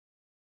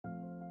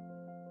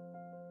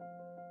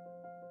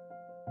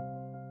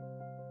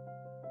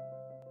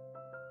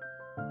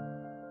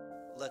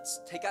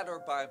Let's take out our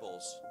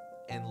Bibles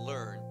and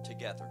learn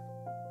together.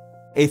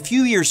 A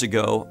few years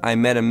ago, I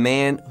met a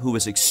man who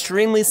was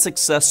extremely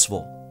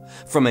successful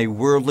from a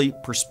worldly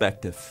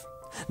perspective.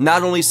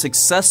 Not only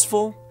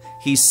successful,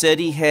 he said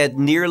he had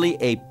nearly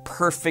a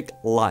perfect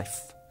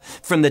life.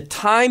 From the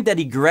time that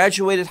he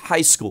graduated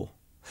high school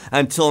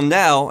until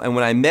now, and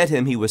when I met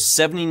him, he was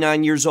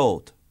 79 years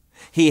old.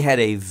 He had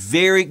a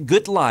very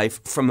good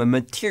life from a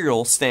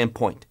material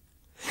standpoint.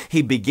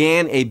 He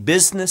began a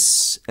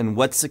business, and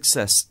what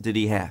success did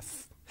he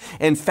have?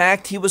 In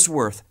fact, he was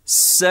worth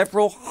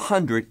several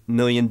 $100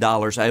 million.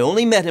 I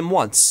only met him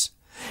once.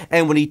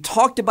 And when he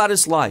talked about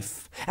his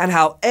life and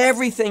how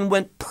everything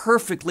went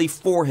perfectly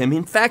for him,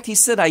 in fact, he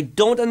said, I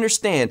don't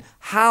understand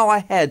how I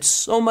had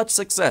so much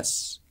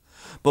success.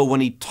 But when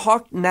he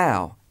talked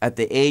now at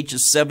the age of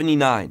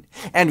 79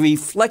 and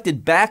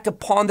reflected back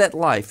upon that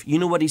life, you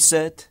know what he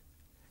said?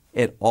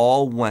 It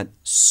all went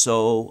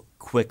so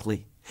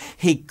quickly.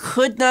 He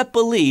could not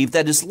believe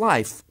that his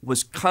life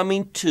was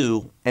coming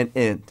to an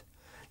end.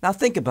 Now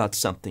think about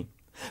something.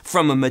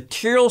 From a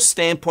material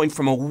standpoint,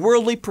 from a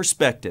worldly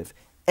perspective,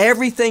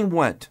 everything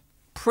went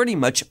pretty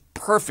much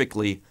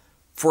perfectly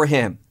for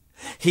him.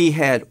 He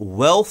had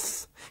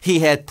wealth,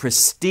 he had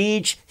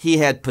prestige, he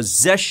had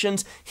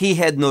possessions, he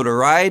had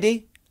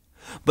notoriety.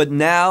 But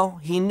now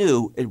he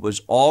knew it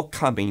was all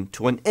coming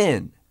to an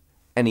end,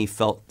 and he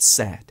felt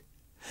sad.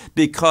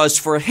 Because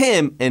for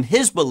him, in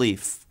his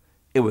belief,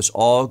 it was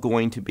all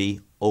going to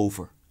be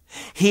over.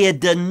 He had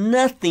done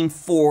nothing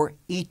for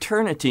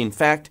eternity. In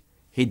fact,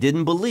 he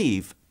didn't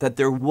believe that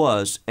there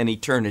was an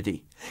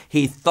eternity.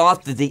 He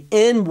thought that the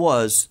end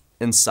was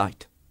in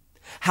sight.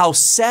 How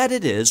sad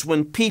it is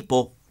when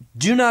people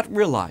do not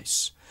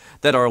realize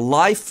that our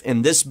life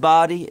in this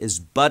body is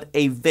but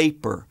a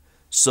vapor,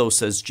 so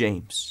says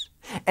James.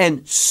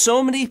 And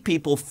so many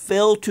people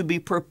fail to be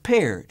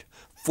prepared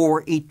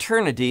for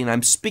eternity, and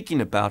I'm speaking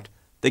about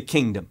the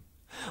kingdom.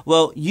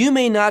 Well, you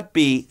may not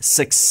be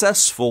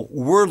successful,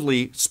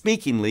 worldly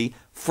speakingly,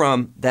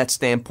 from that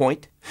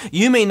standpoint.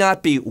 You may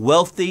not be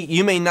wealthy.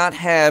 You may not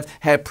have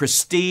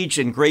prestige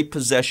and great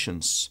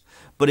possessions.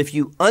 But if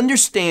you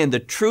understand the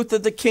truth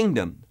of the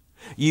kingdom,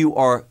 you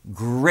are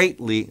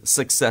greatly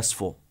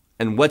successful.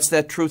 And what's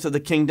that truth of the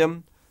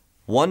kingdom?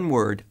 One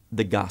word,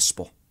 the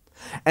gospel.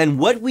 And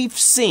what we've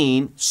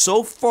seen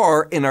so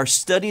far in our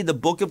study of the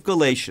book of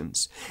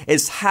Galatians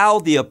is how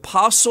the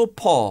Apostle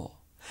Paul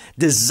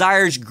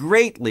desires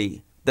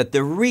greatly that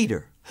the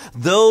reader,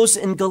 those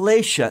in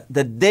Galatia,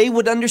 that they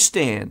would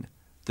understand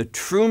the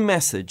true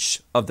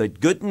message of the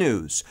good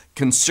news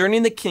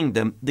concerning the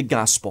kingdom, the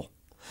gospel.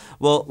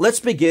 Well, let's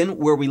begin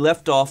where we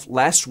left off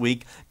last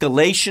week,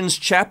 Galatians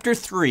chapter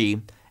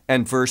 3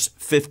 and verse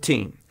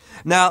 15.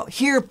 Now,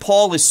 here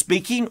Paul is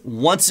speaking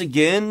once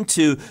again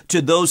to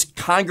those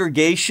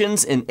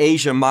congregations in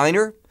Asia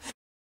Minor,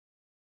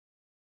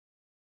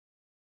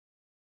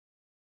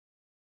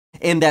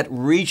 in that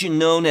region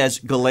known as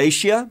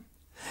Galatia,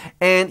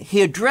 and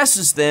he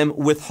addresses them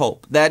with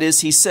hope. That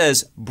is, he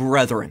says,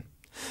 brethren.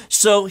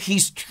 So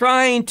he's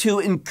trying to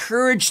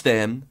encourage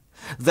them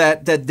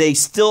that they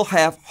still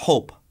have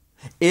hope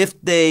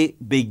if they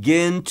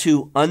begin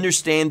to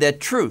understand that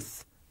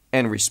truth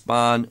and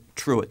respond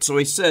to it. So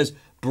he says,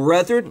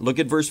 brethren, look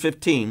at verse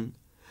 15,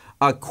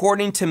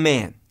 according to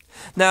man.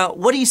 Now,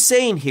 what he's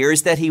saying here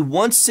is that he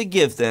wants to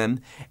give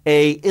them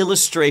an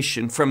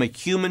illustration from a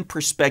human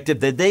perspective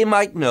that they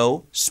might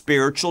know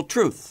spiritual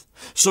truth.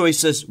 So he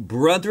says,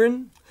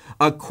 brethren,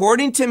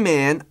 according to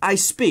man I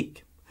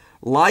speak,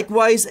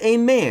 likewise a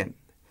man,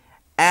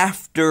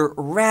 after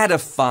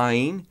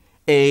ratifying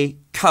a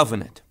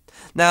covenant.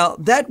 Now,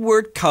 that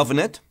word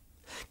covenant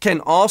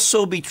can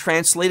also be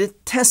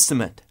translated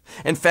testament.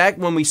 In fact,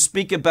 when we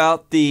speak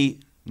about the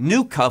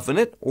New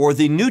Covenant or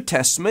the New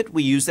Testament,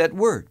 we use that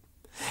word.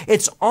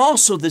 It's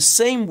also the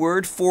same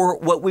word for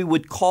what we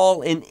would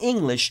call in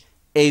English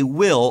a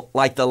will,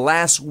 like the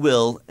last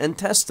will and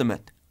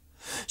testament.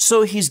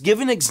 So he's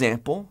given an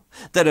example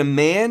that a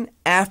man,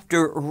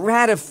 after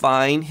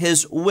ratifying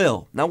his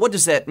will. Now, what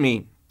does that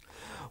mean?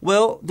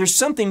 Well, there's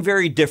something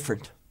very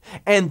different.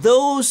 And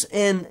those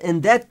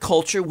in that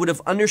culture would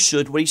have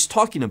understood what he's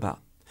talking about.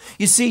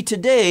 You see,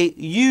 today,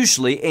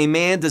 usually a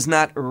man does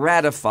not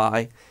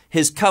ratify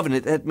his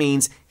covenant. That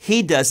means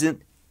he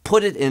doesn't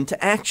put it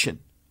into action.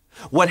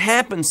 What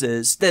happens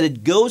is that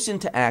it goes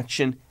into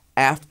action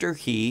after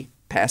he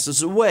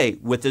passes away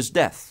with his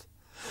death.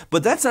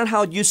 But that's not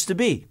how it used to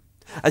be,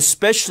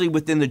 especially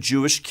within the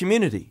Jewish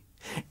community.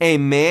 A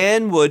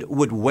man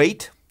would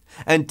wait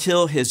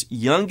until his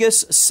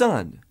youngest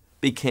son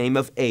became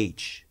of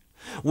age,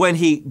 when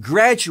he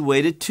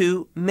graduated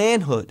to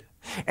manhood.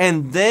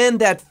 And then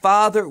that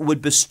father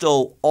would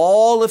bestow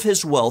all of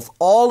his wealth,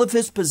 all of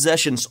his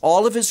possessions,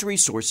 all of his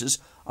resources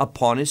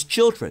upon his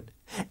children,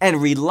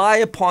 and rely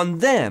upon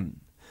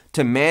them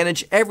to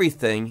manage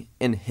everything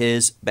in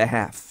his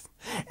behalf.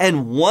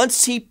 And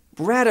once he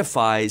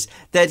ratifies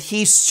that,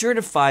 he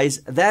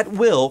certifies that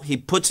will, he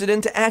puts it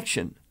into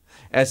action.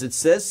 As it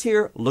says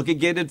here, look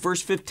again at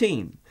verse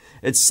 15.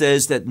 it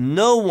says that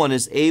no one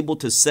is able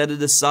to set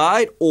it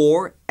aside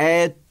or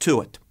add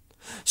to it.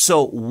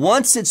 So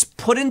once it's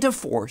put into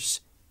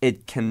force,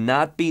 it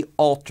cannot be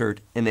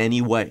altered in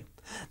any way.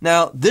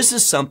 Now, this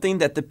is something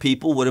that the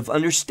people would have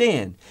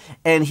understood,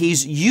 and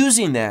he's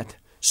using that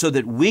so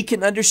that we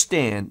can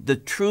understand the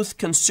truth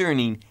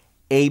concerning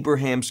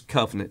Abraham's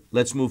covenant.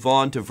 Let's move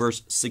on to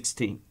verse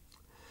 16.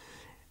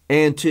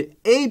 And to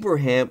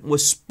Abraham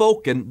was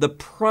spoken the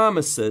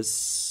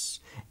promises,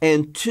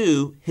 and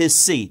to his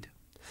seed.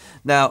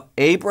 Now,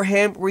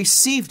 Abraham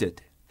received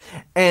it,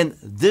 and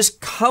this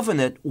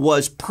covenant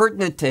was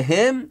pertinent to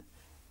him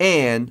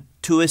and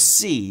to his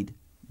seed,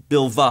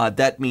 bilvad.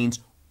 That means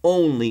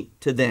only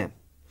to them.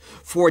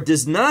 For it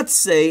does not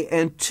say,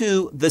 and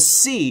to the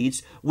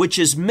seeds, which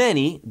is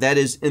many, that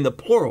is in the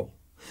plural,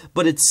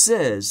 but it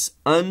says,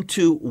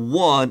 unto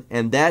one,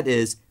 and that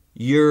is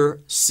your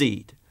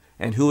seed.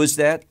 And who is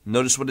that?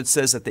 Notice what it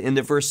says at the end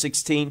of verse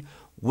 16,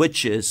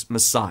 which is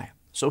Messiah.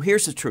 So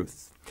here's the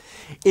truth.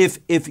 If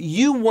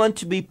you want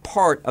to be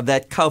part of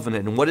that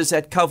covenant, and what is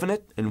that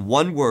covenant? In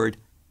one word,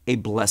 a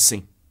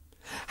blessing.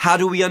 How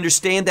do we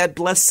understand that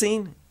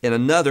blessing? In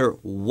another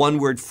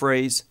one-word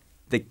phrase,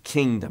 the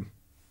kingdom.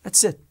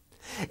 That's it.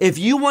 If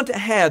you want to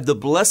have the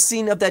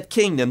blessing of that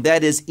kingdom,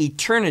 that is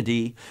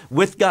eternity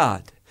with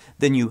God,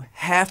 then you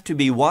have to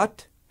be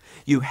what?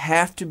 You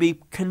have to be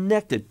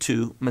connected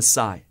to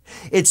Messiah.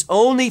 It's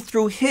only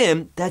through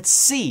him, that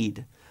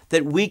seed,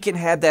 that we can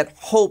have that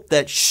hope,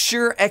 that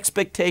sure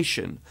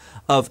expectation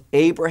of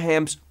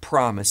Abraham's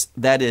promise.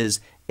 That is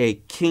a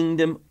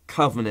kingdom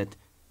covenant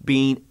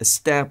being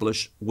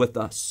established with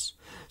us.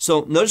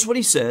 So notice what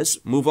he says.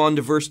 Move on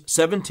to verse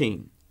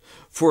 17.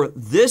 For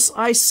this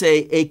I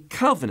say a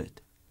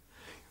covenant.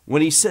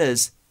 When he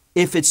says,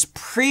 if it's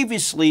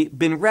previously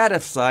been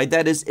ratified,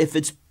 that is, if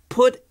it's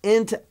put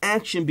into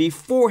action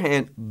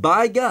beforehand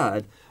by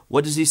God,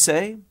 what does he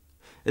say?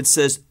 It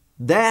says,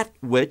 that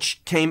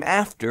which came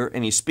after,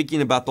 and he's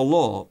speaking about the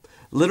law,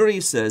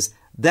 literally says,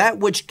 that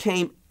which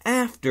came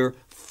after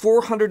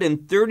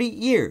 430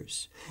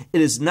 years.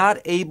 It is not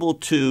able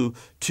to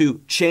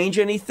change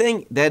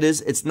anything. That is,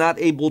 it's not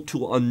able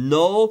to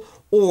annul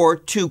or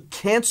to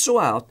cancel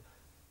out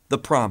the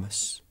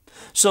promise.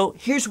 So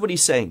here's what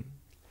he's saying.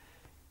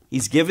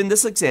 He's given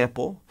this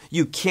example.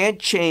 You can't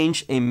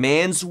change a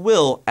man's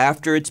will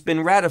after it's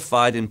been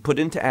ratified and put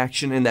into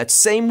action. In that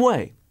same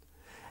way,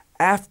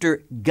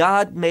 after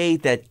God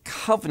made that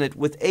covenant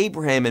with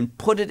Abraham and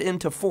put it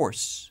into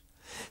force,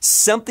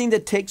 something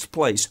that takes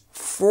place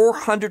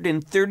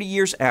 430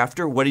 years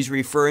after, what he's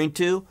referring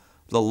to,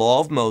 the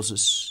law of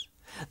Moses.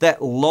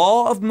 That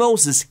law of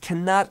Moses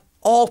cannot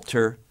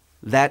alter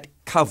that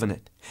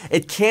covenant.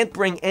 It can't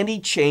bring any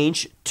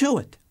change to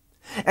it.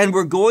 And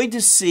we're going to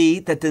see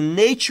that the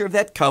nature of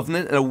that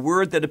covenant, and a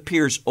word that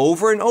appears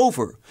over and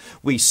over,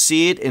 we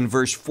see it in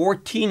verse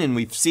 14, and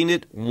we've seen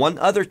it one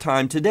other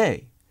time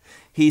today.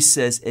 He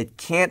says it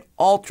can't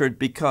alter it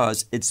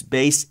because it's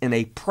based in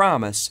a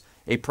promise.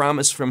 A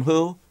promise from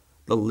who?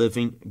 The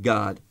living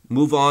God.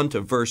 Move on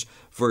to verse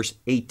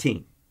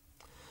 18.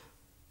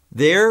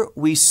 There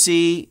we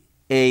see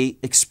a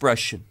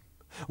expression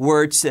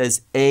where it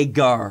says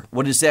agar.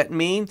 What does that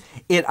mean?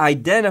 It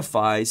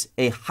identifies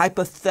a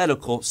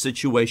hypothetical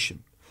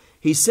situation.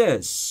 He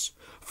says,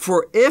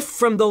 for if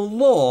from the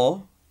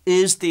law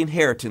is the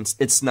inheritance,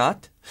 it's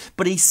not.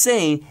 But he's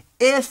saying,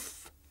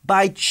 if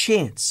by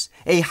chance,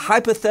 a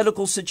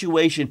hypothetical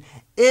situation,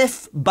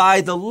 if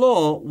by the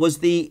law was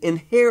the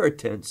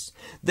inheritance,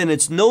 then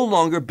it's no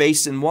longer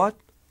based in what?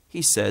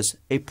 He says,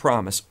 a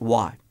promise.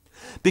 Why?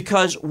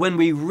 Because when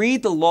we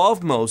read the law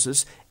of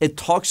Moses, it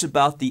talks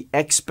about the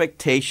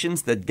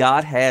expectations that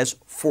God has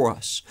for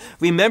us.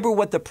 Remember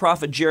what the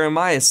prophet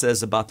Jeremiah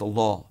says about the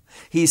law.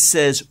 He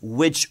says,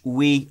 which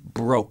we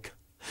broke.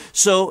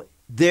 So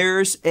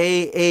there's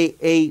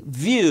a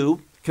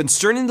view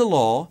concerning the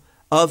law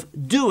of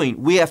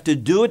doing. We have to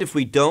do it. If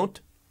we don't,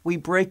 we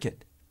break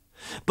it.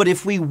 But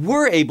if we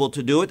were able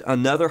to do it,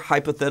 another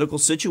hypothetical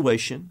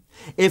situation,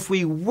 if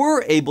we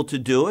were able to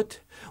do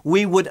it,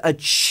 we would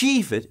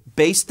achieve it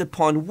based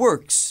upon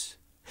works.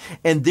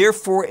 And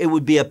therefore, it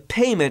would be a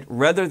payment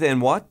rather than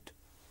what?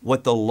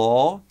 What the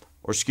law,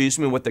 or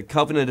what the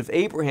covenant of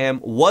Abraham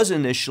was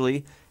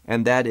initially,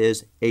 and that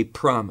is a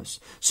promise.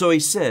 So he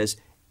says,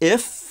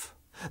 if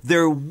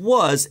there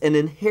was an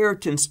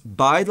inheritance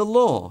by the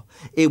law,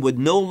 it would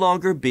no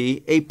longer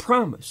be a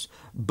promise.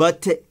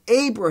 But to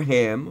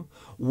Abraham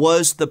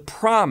was the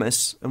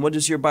promise, and what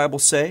does your Bible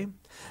say?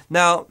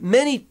 Now,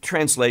 many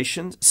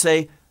translations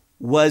say,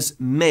 was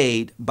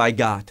made by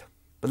God.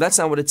 But that's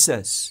not what it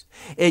says.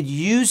 It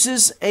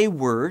uses a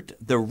word,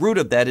 the root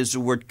of that is the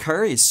word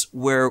charis,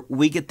 where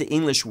we get the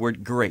English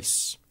word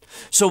grace.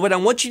 So what I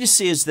want you to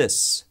see is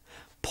this.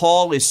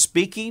 Paul is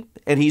speaking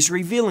and he's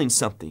revealing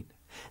something.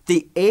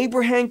 The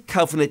Abraham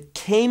covenant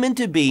came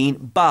into being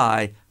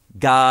by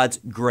God's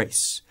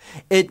grace.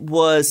 It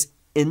was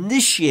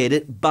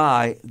initiated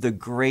by the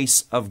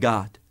grace of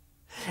God.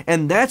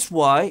 And that's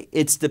why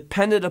it's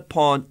dependent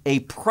upon a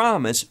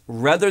promise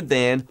rather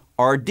than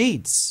our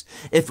deeds.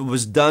 If it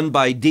was done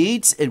by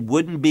deeds, it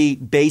wouldn't be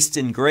based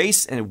in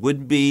grace and it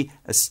wouldn't be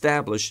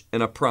established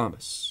in a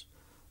promise.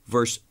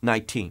 Verse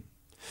 19.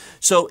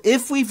 So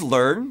if we've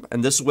learned,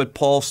 and this is what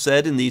Paul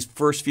said in these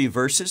first few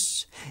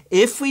verses,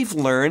 if we've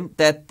learned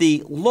that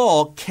the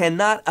law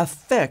cannot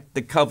affect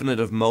the covenant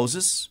of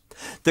Moses,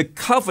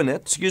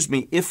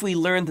 if we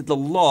learn that the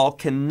law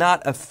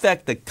cannot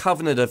affect the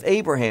covenant of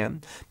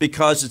Abraham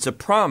because it's a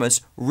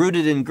promise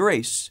rooted in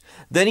grace,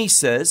 then he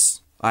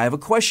says, I have a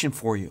question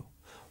for you.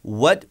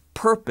 What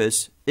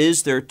purpose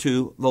is there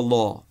to the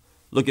law?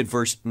 Look at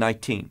verse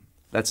 19.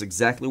 That's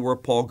exactly where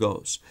Paul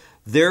goes.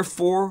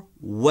 Therefore,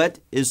 what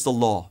is the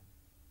law?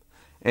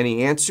 And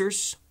he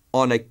answers,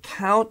 on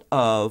account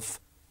of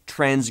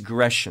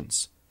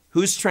transgressions.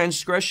 Whose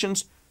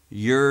transgressions?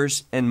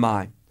 Yours and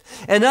mine.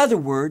 In other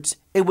words,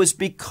 it was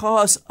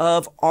because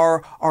of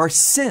our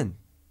sin.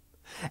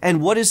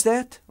 And what is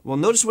that? Well,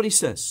 notice what he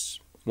says.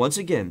 Once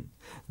again,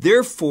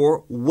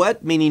 therefore,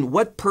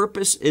 what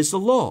purpose is the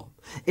law?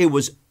 It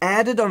was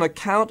added on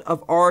account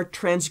of our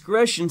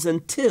transgressions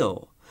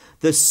until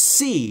the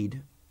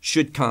seed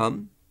should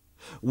come,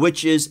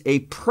 which is a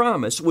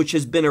promise which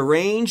has been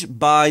arranged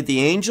by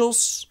the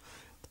angels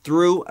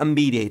through a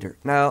mediator.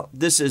 Now,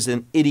 this is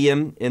an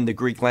idiom in the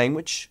Greek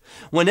language.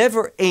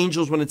 Whenever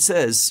angels, when it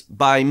says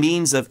by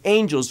means of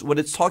angels, what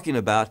it's talking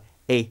about,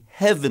 a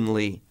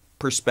heavenly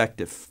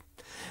perspective.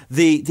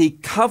 The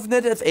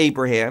covenant of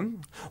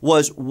Abraham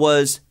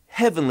was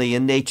heavenly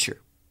in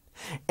nature.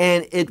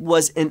 And it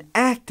was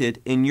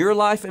enacted in your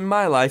life and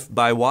my life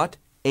by what?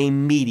 A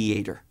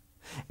mediator.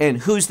 And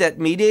who's that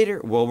mediator?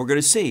 Well, we're going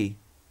to see.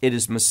 It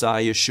is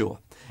Messiah Yeshua.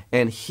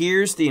 And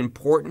here's the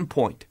important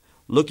point.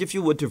 Look, if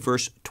you would, to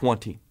verse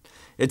 20.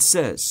 It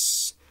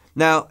says,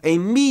 now a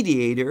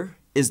mediator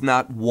is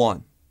not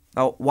one.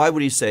 Now, why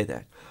would he say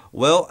that?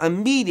 Well, a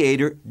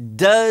mediator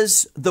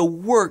does the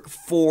work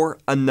for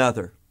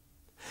another.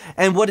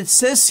 And what it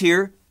says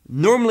here,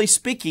 normally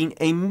speaking,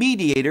 a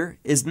mediator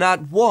is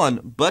not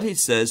one, but he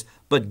says,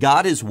 but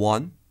God is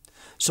one.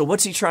 So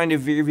what's he trying to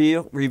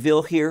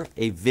reveal here?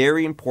 A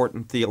very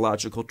important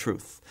theological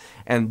truth.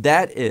 And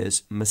that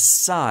is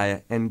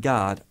Messiah and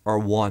God are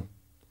one.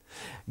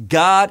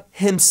 God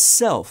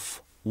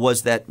himself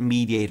was that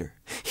mediator.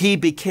 He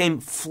became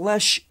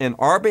flesh in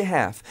our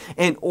behalf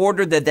in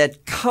order that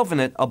that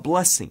covenant, a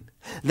blessing,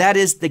 that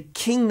is the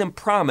kingdom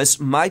promise,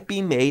 might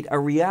be made a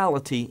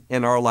reality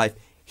in our life.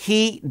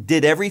 He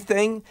did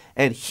everything,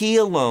 and he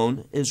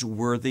alone is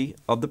worthy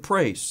of the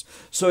praise.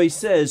 So he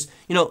says,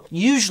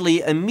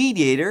 usually a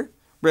mediator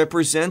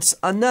represents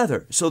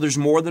another. So there's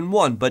more than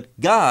one. But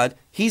God,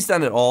 he's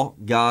done it all.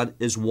 God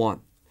is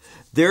one.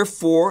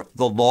 Therefore,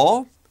 the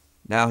law,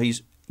 now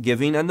he's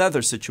giving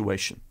another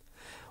situation.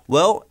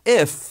 Well,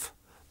 if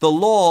the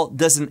law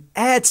doesn't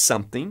add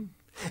something,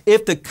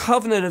 if the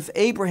covenant of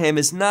Abraham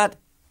is not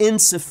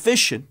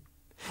insufficient,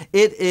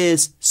 it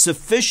is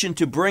sufficient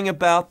to bring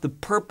about the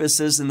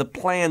purposes and the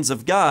plans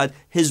of God,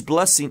 his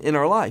blessing in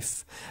our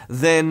life.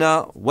 Then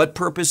what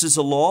purpose is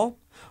the law?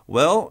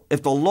 Well,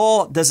 if the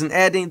law doesn't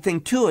add anything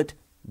to it,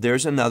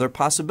 there's another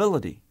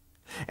possibility.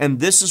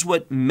 And this is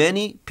what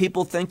many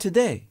people think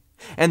today.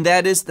 And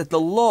that is that the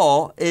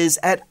law is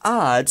at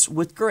odds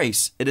with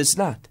grace. It is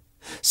not.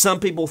 Some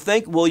people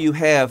think, well, you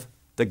have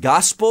the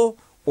gospel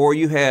or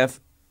you have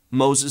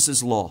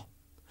Moses' law.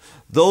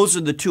 Those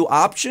are the two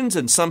options,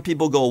 and some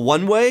people go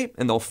one way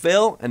and they'll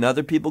fail, and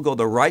other people go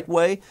the right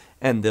way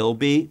and they'll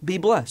be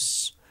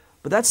blessed.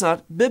 But that's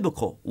not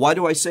biblical. Why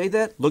do I say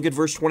that? Look at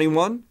verse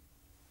 21.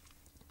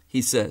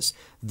 He says,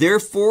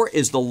 therefore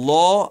is the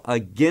law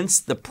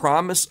against the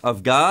promise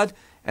of God?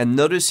 And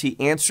notice he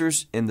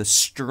answers in the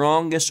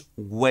strongest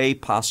way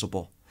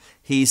possible.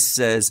 He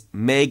says,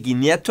 me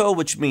gineto,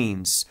 which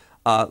means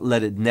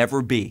let it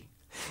never be.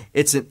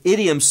 It's an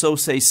idiom, so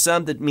say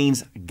some, that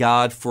means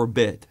God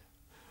forbid.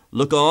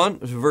 Look on,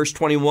 verse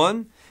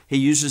 21. He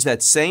uses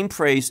that same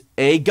phrase,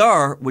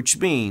 agar, which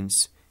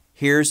means,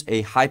 here's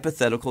a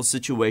hypothetical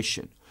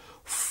situation.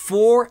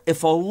 For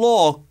if a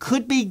law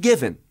could be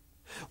given,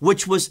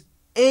 which was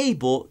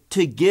able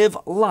to give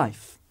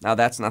life. Now,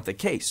 that's not the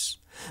case.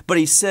 But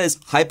he says,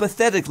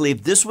 hypothetically,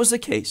 if this was the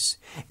case,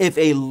 if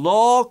a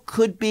law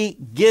could be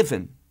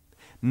given,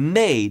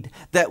 made,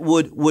 that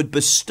would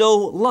bestow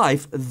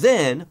life,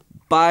 then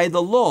by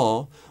the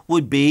law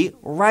would be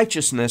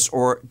righteousness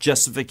or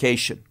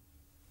justification.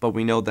 But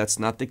we know that's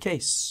not the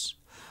case.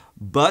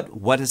 But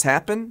what has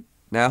happened?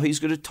 Now he's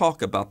going to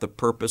talk about the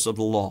purpose of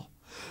the law.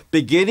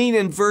 Beginning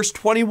in verse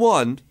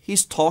 21,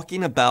 he's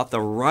talking about the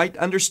right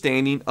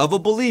understanding of a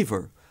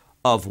believer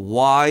of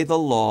why the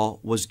law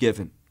was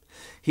given.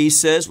 He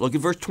says, look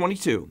at verse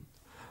 22,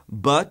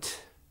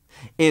 but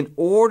in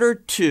order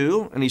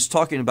to, and he's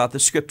talking about the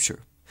Scripture,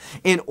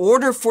 in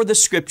order for the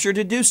Scripture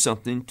to do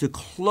something, to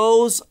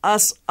close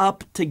us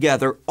up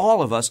together,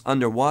 all of us,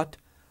 under what?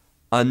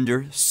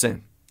 Under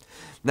sin.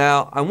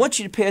 Now, I want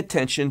you to pay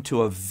attention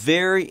to a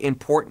very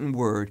important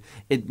word.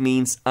 It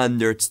means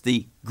under. It's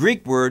the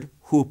Greek word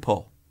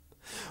hupo.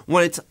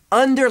 When it's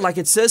under, like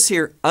it says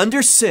here,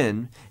 under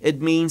sin,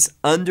 it means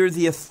under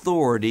the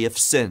authority of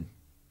sin.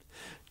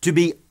 To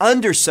be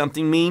under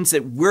something means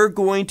that we're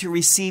going to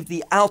receive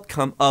the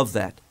outcome of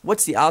that.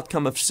 What's the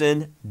outcome of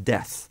sin?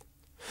 Death.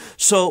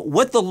 So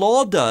what the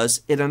law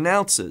does, it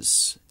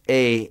announces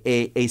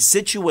a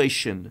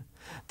situation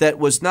that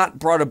was not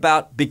brought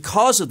about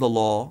because of the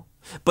law,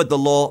 but the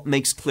law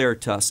makes clear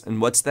to us.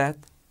 And what's that?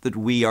 That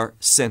we are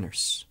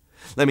sinners.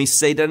 Let me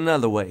say that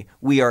another way.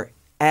 We are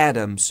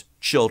Adam's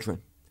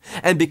children.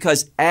 And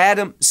because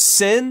Adam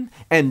sinned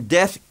and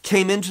death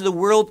came into the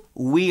world,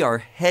 we are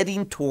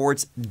heading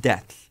towards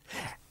death.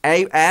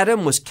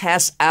 Adam was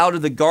cast out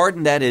of the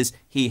garden. That is,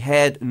 he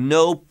had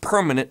no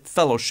permanent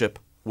fellowship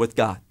with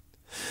God.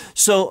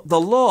 So the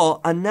law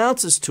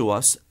announces to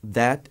us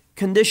that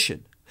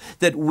condition,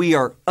 that we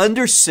are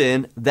under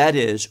sin, that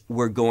is,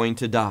 we're going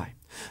to die.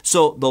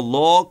 So the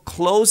law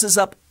closes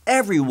up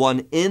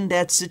everyone in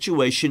that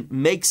situation,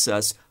 makes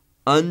us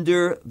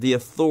under the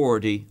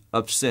authority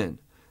of sin.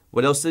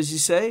 What else does he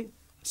say?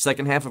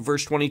 Second half of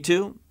verse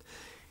 22.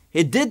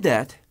 It did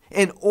that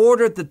in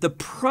order that the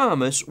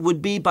promise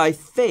would be by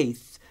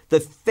faith, the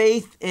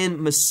faith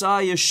in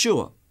Messiah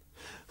Yeshua,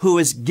 who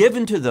is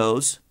given to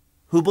those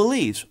who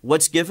believes.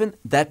 What's given?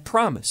 That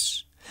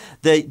promise.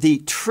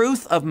 The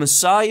truth of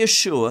Messiah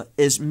Yeshua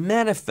is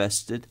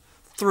manifested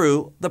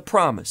through the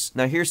promise.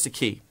 Now here's the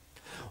key.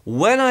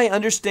 When I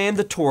understand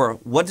the Torah,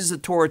 what does the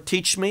Torah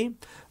teach me?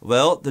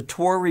 Well, the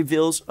Torah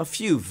reveals a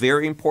few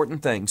very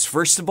important things.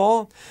 First of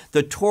all,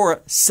 the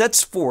Torah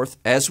sets forth,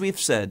 as we've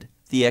said,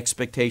 the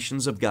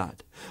expectations of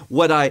God.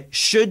 What I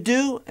should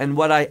do and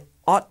what I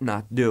ought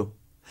not do.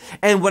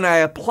 And when I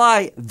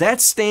apply that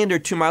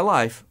standard to my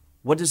life,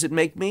 what does it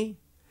make me?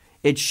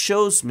 It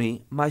shows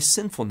me my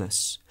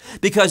sinfulness.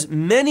 Because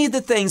many of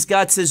the things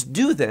God says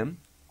do them,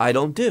 I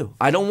don't do.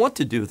 I don't want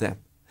to do them.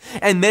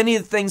 And many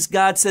of the things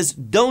God says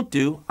don't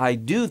do, I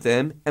do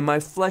them, and my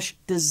flesh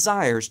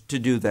desires to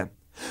do them.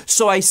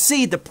 So I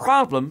see the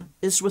problem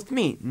is with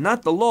me,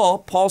 not the law.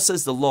 Paul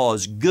says the law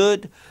is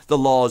good, the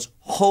law is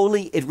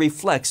holy, it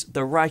reflects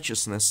the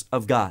righteousness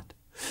of God.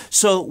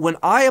 So when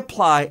I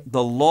apply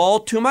the law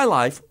to my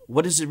life,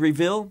 what does it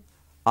reveal?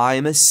 I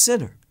am a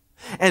sinner.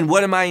 And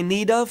what am I in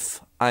need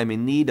of? I'm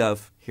in need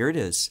of, here it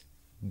is,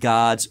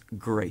 God's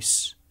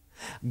grace.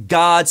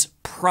 God's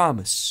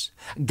promise.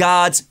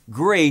 God's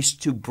grace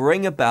to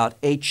bring about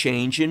a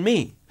change in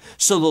me.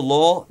 So the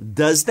law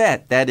does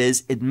that. That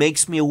is, it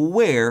makes me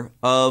aware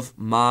of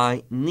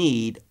my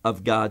need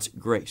of God's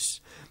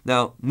grace.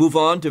 Now, move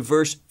on to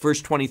verse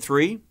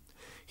 23.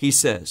 He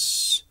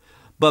says,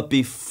 but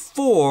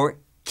before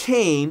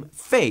came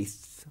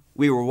faith.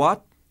 We were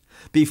what?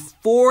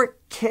 Before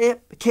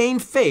came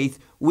faith,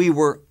 we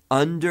were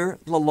under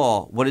the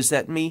law. What does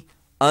that mean?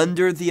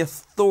 Under the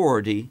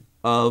authority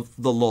of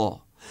the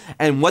law.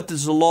 And what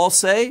does the law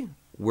say?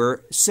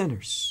 We're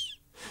sinners.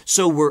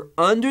 So we're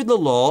under the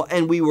law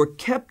and we were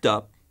kept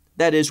up.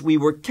 That is, we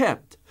were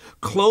kept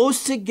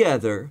close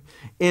together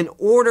in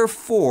order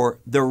for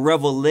the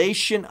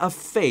revelation of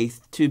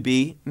faith to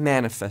be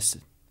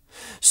manifested.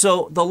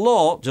 So the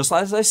law, just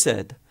as I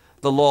said,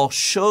 the law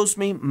shows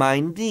me my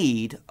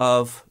need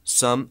of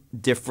some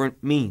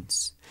different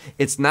means.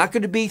 It's not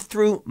going to be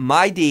through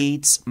my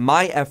deeds,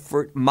 my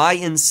effort, my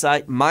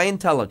insight, my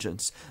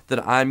intelligence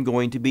that I'm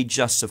going to be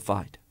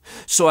justified.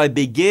 So I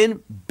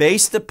begin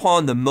based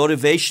upon the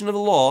motivation of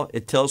the law.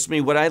 It tells me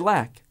what I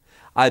lack.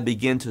 I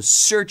begin to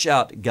search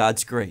out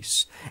God's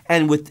grace.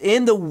 And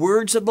within the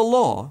words of the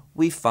law,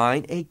 we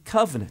find a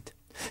covenant.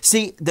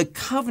 See, the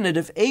covenant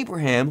of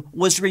Abraham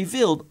was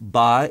revealed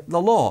by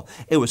the law.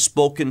 It was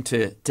spoken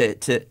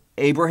to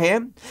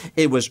Abraham.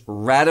 It was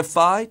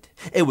ratified.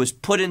 It was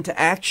put into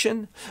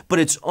action. But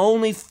it's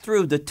only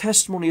through the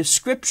testimony of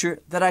Scripture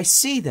that I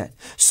see that.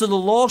 So the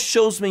law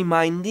shows me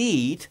my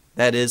need.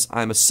 That is,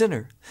 I'm a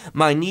sinner.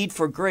 My need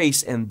for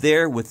grace, and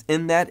there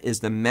within that is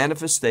the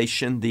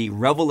manifestation, the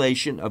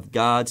revelation of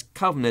God's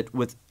covenant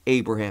with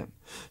Abraham.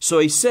 So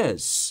he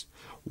says,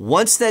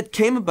 once that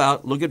came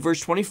about, look at verse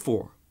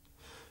 24,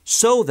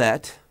 so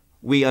that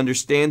we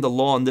understand the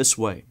law in this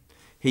way.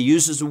 He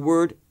uses the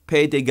word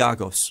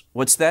pedagogos.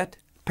 What's that?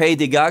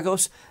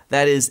 Pedagogos,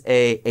 that is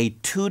a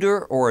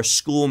tutor or a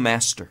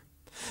schoolmaster.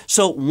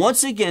 So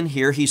once again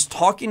here, he's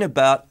talking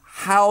about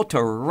how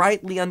to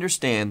rightly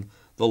understand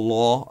the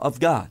law of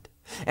God.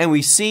 And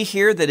we see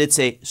here that it's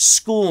a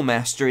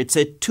schoolmaster, it's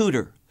a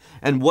tutor.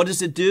 And what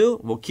does it do?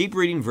 We'll keep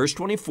reading verse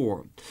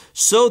 24.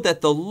 So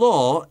that the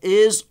law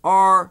is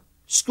our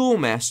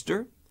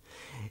schoolmaster.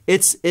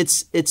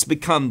 It's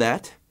become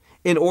that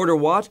in order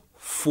what?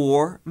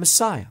 For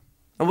Messiah.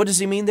 And what does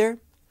he mean there?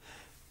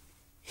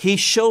 He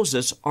shows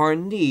us our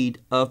need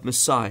of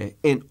Messiah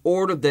in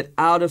order that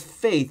out of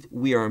faith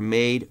we are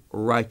made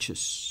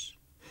righteous.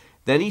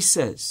 Then he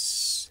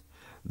says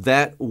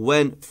that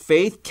when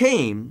faith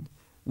came,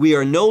 we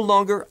are no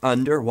longer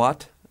under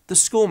what? The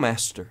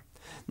schoolmaster.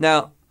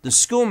 Now, the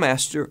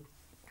schoolmaster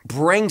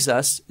brings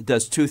us,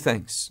 does two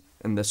things.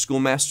 And the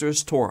schoolmaster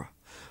is Torah.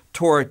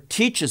 Torah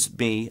teaches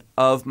me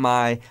of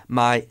my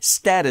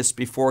status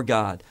before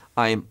God.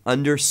 I am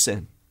under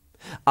sin.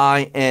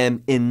 I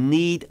am in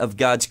need of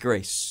God's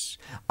grace.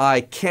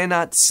 I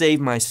cannot save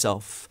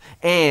myself.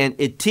 And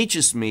it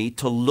teaches me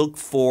to look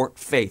for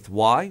faith.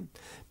 Why?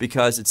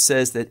 Because it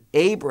says that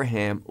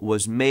Abraham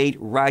was made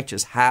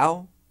righteous.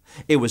 How?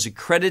 It was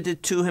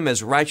accredited to him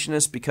as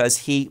righteousness because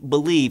he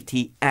believed,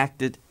 he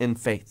acted in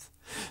faith.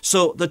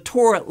 So the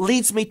Torah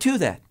leads me to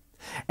that.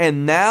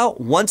 And now,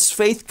 once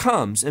faith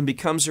comes and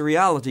becomes a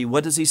reality,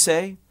 what does he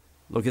say?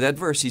 Look at that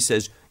verse. He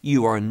says,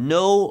 you are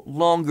no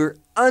longer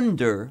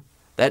under,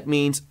 that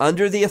means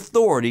under the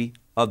authority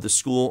of the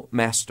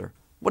schoolmaster.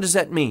 What does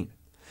that mean?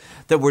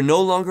 That we're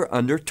no longer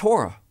under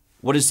Torah.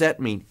 What does that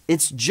mean?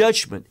 It's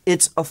judgment.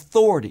 It's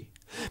authority.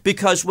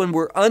 Because when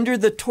we're under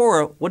the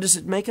Torah, what does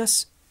it make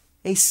us?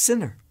 A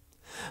sinner.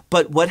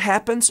 But what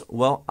happens?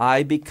 Well,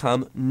 I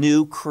become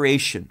new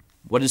creation.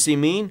 What does he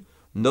mean?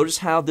 Notice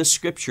how this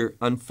scripture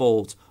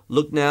unfolds.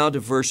 Look now to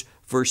verse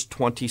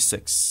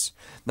 26.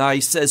 Now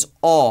he says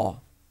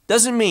all.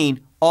 Doesn't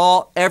mean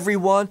all,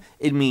 everyone.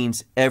 It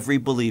means every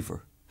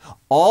believer.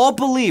 All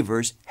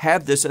believers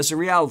have this as a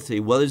reality.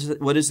 What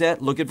is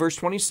that? Look at verse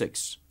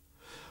 26.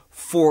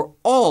 For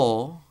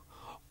all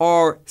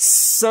are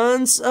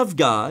sons of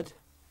God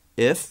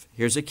if,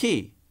 here's a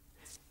key,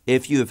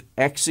 if you have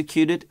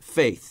executed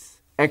faith,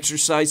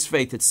 exercised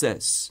faith, it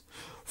says.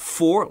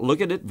 For,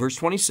 look at it, verse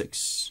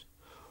 26.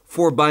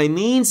 For by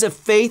means of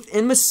faith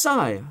in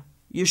Messiah,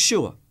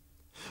 Yeshua,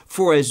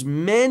 for as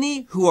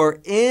many who are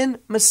in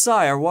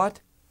Messiah,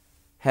 what?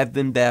 Have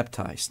been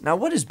baptized. Now,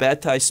 what does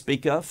baptized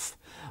speak of?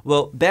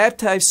 Well,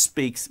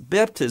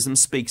 baptism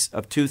speaks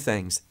of two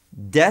things,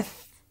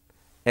 death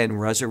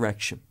and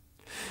resurrection.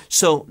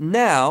 So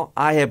now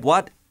I have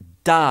what?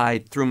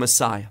 Died through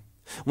Messiah.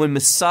 When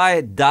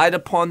Messiah died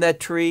upon that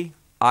tree,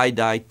 I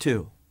died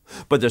too.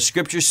 But the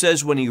scripture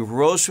says when he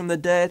rose from the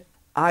dead,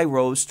 I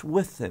rose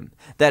with him.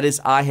 That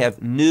is, I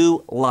have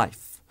new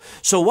life.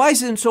 So why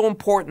is it so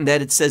important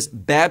that it says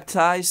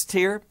baptized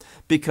here?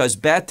 Because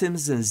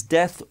baptism is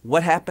death.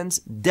 What happens?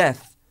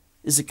 Death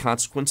is a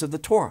consequence of the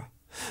Torah.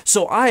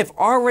 So I have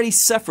already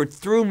suffered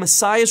through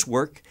Messiah's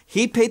work.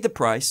 He paid the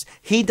price.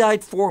 He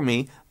died for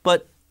me,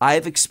 but I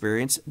have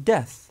experienced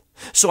death.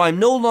 So I'm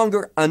no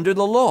longer under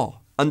the law.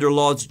 Under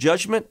law's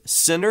judgment,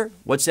 sinner,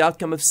 what's the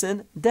outcome of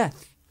sin?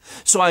 Death.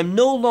 So I'm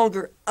no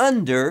longer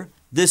under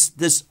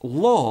this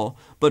law,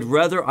 but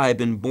rather I have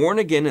been born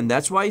again, and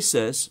that's why he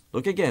says,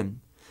 look again,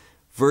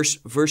 verse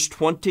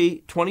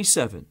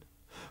 27,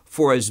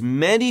 for as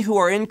many who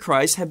are in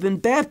Christ have been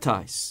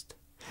baptized.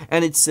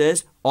 And it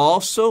says,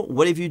 also,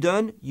 what have you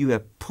done? You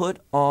have put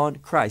on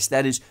Christ.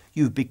 That is,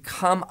 you've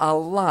become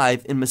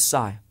alive in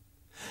Messiah.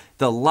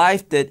 The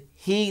life that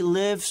he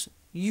lives,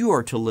 you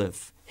are to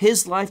live.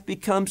 His life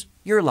becomes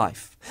your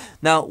life.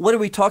 Now, what are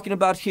we talking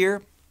about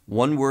here?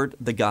 One word,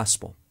 the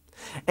gospel.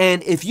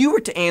 And if you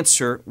were to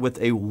answer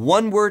with a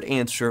one-word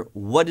answer,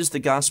 what is the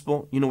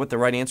gospel? You know what the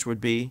right answer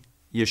would be?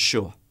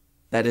 Yeshua.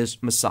 That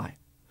is Messiah.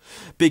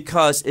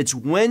 Because it's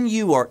when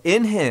you are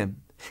in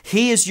him,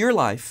 he is your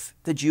life,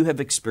 that you have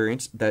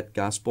experienced that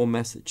gospel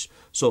message.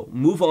 So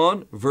move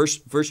on, verse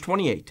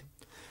 28.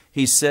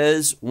 He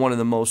says one of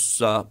the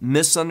most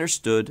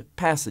misunderstood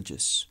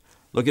passages.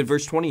 Look at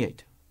verse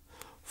 28.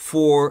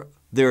 For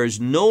there is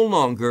no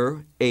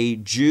longer a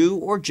Jew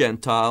or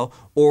Gentile,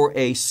 or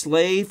a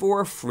slave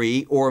or a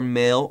free, or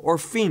male or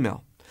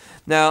female.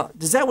 Now,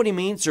 is that what he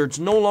means? There's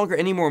no longer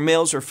any more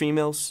males or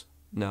females?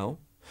 No.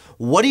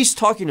 What he's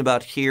talking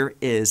about here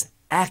is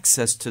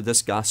access to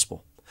this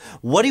gospel.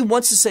 What he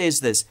wants to say is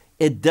this: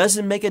 it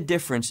doesn't make a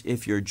difference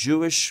if you're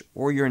Jewish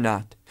or you're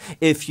not,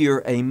 if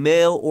you're a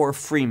male or a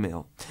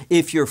female,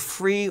 if you're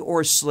free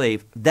or a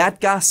slave, that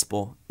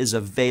gospel is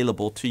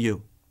available to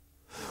you.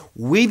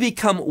 We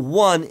become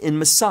one in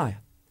Messiah.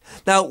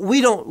 Now,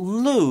 we don't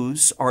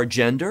lose our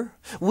gender.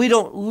 We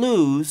don't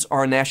lose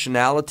our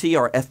nationality,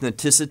 our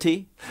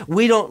ethnicity.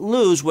 We don't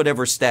lose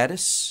whatever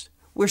status.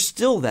 We're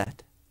still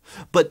that.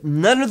 But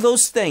none of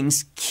those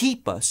things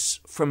keep us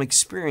from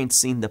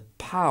experiencing the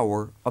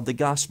power of the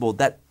gospel,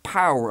 that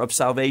power of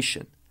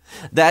salvation.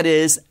 That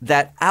is,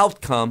 that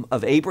outcome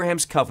of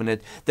Abraham's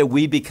covenant, that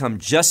we become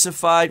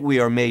justified, we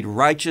are made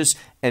righteous,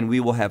 and we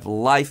will have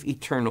life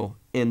eternal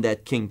in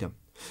that kingdom.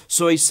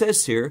 So he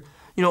says here,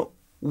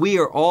 we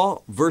are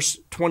all, verse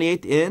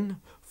 28 in,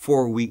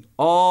 for we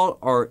all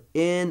are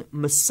in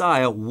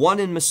Messiah, one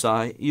in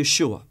Messiah,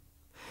 Yeshua.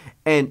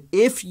 And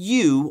if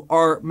you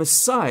are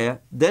Messiah,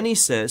 then he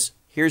says,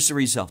 here's the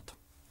result.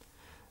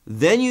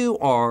 Then you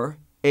are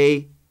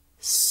a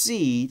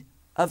seed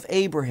of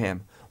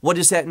Abraham. What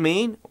does that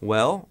mean?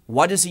 Well,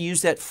 why does he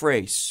use that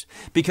phrase?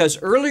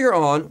 Because earlier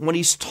on, when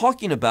he's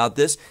talking about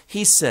this,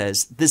 he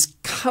says this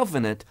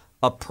covenant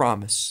of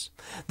promise,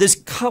 this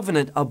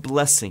covenant of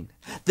blessing,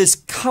 this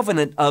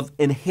covenant of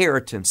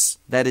inheritance,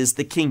 that is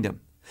the kingdom,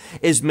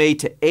 is made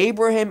to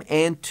Abraham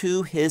and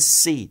to his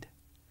seed.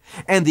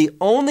 And the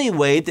only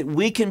way that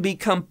we can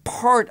become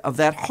part of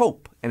that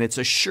hope, and it's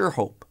a sure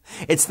hope,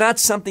 it's not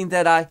something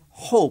that I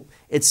hope,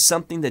 it's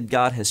something that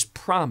God has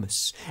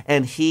promised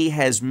and he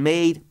has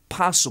made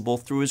possible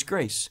through his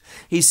grace.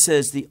 He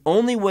says the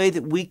only way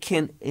that we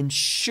can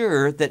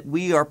ensure that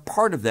we are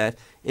part of that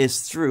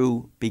is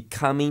through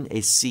becoming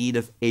a seed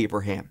of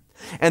Abraham.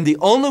 And the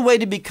only way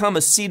to become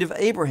a seed of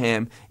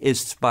Abraham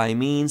is by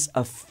means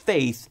of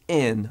faith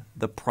in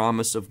the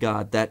promise of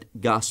God, that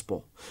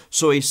gospel.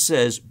 So he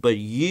says, but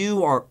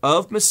you are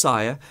of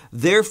Messiah,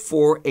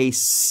 therefore a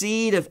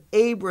seed of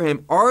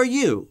Abraham are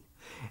you.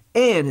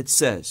 And it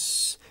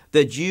says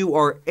that you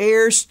are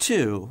heirs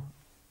too.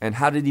 And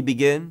how did he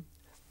begin?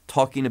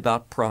 Talking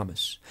about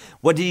promise.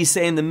 What did he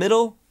say in the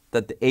middle?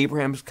 That the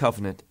Abraham's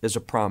covenant is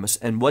a promise.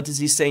 And what does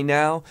he say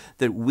now?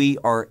 That we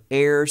are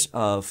heirs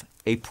of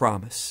a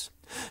promise.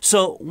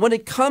 So when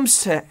it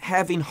comes to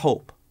having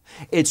hope,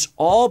 it's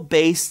all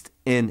based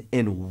in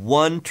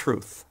one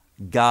truth.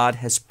 God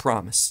has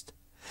promised.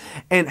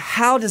 And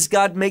how does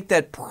God make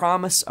that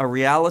promise a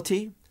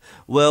reality?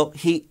 Well,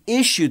 he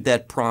issued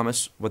that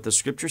promise, what the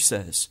scripture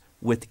says,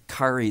 with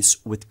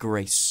charis, with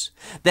grace.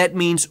 That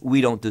means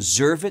we don't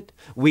deserve it.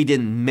 We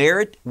didn't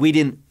merit. We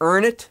didn't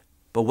earn it.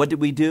 But what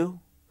did we do?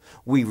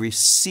 We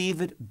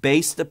receive it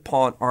based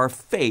upon our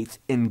faith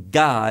in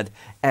God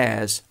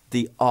as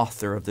the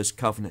author of this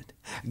covenant.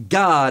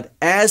 God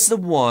as the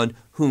one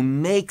who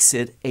makes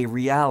it a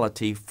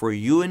reality for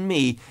you and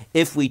me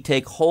if we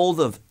take hold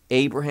of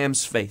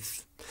Abraham's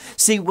faith.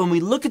 See, when we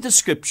look at the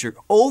scripture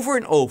over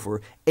and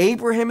over,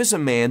 Abraham is a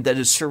man that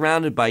is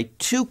surrounded by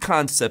two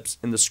concepts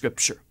in the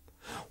scripture.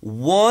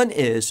 One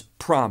is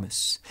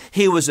promise.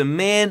 He was a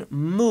man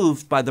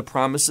moved by the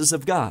promises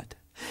of God.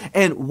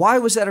 And why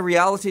was that a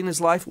reality in his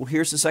life? Well,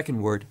 here's the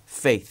second word,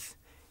 faith.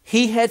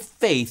 He had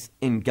faith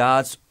in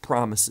God's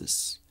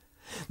promises.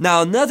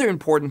 Now, another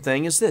important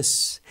thing is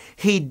this.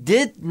 He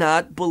did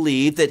not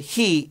believe that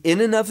he,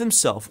 in and of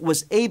himself,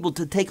 was able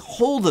to take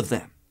hold of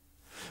them.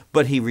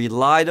 But he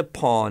relied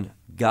upon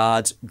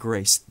God's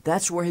grace.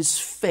 That's where his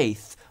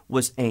faith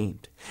was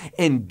aimed.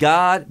 And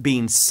God,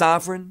 being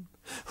sovereign,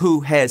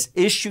 who has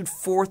issued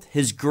forth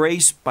his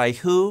grace by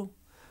who?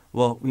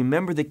 Well,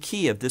 remember the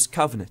key of this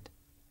covenant.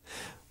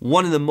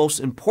 One of the most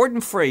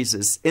important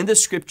phrases in the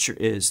scripture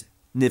is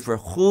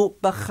Nivrachu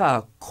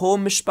bacha kol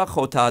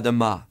mishpachot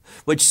ha'adamah,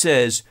 which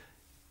says,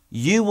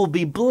 you will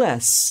be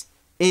blessed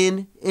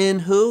in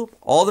who?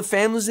 All the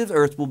families of the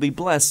earth will be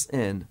blessed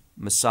in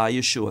Messiah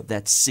Yeshua,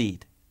 that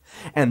seed.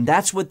 And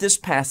that's what this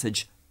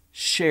passage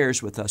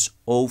shares with us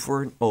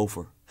over and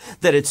over.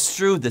 That it's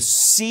through the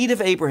seed of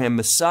Abraham,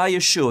 Messiah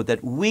Yeshua,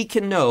 that we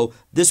can know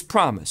this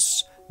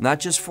promise, not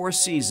just for a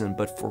season,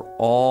 but for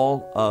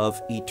all of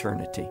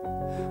eternity.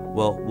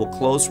 Well, we'll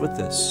close with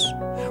this.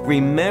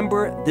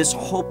 Remember this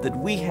hope that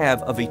we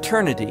have of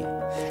eternity,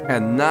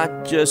 and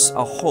not just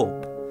a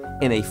hope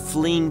in a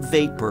fleeting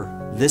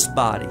vapor, this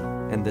body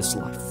and this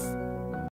life.